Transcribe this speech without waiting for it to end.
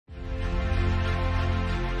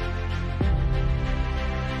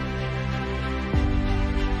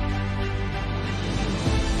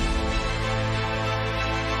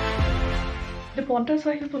Paonta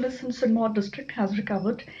Sahib police in Sirmaur district has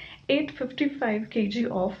recovered 855 kg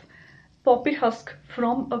of poppy husk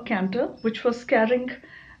from a canter which was carrying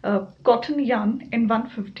cotton yarn in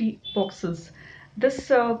 150 boxes.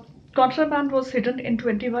 This contraband was hidden in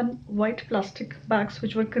 21 white plastic bags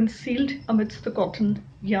which were concealed amidst the cotton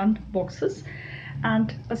yarn boxes,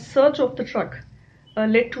 and a search of the truck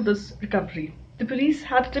led to this recovery. The police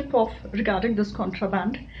had a tip off regarding this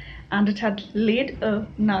contraband, and it had laid a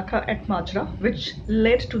naka at Majra, which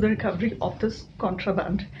led to the recovery of this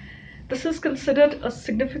contraband. This is considered a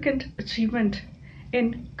significant achievement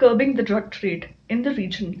in curbing the drug trade in the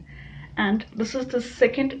region, and this is the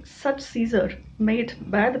second such seizure made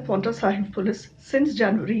by the Paonta Sahib police since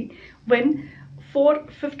January, when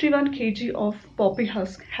 451 kg of poppy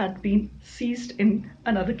husk had been seized in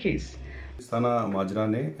another case. थाना माजरा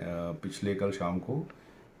ने पिछले कल शाम को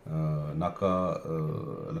नाका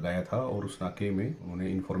लगाया था और उस नाके में उन्होंने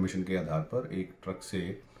इन्फॉर्मेशन के आधार पर एक ट्रक से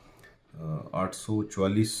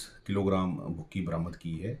 844 किलोग्राम भुक्की बरामद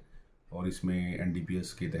की है और इसमें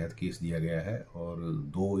एनडीपीएस के तहत केस दिया गया है और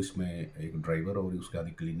 2 इसमें एक ड्राइवर और उसके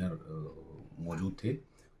आदि क्लीनर मौजूद थे,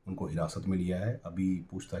 उनको हिरासत में लिया है। अभी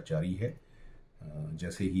पूछताछ जारी है।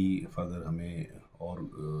 जैसे ही फर्दर हमें और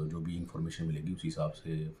जो भी इंफॉर्मेशन मिलेगी उसी हिसाब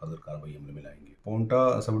से फर्दर कार्रवाई अमल में लाएंगे।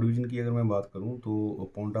 पौंटा सब डिवीज़न की अगर मैं बात करूं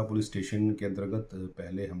तो पौंटा पुलिस स्टेशन के अंतर्गत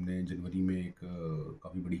पहले हमने जनवरी में एक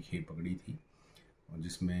काफ़ी बड़ी खेप पकड़ी थी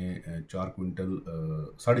जिसमें 4 क्विंटल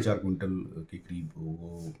 4.5 क्विंटल के करीब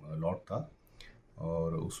वो लॉट था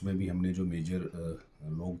और उसमें भी हमने जो मेजर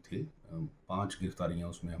लोग थे 5 गिरफ्तारियां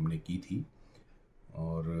उसमें हमने की थी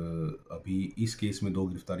और अभी इस केस में 2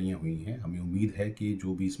 गिरफ्तारियां हुई हैं। हमें उम्मीद है कि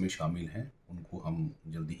जो भी इसमें शामिल हैं उनको हम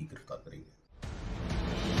जल्दी ही गिरफ्तार करेंगे।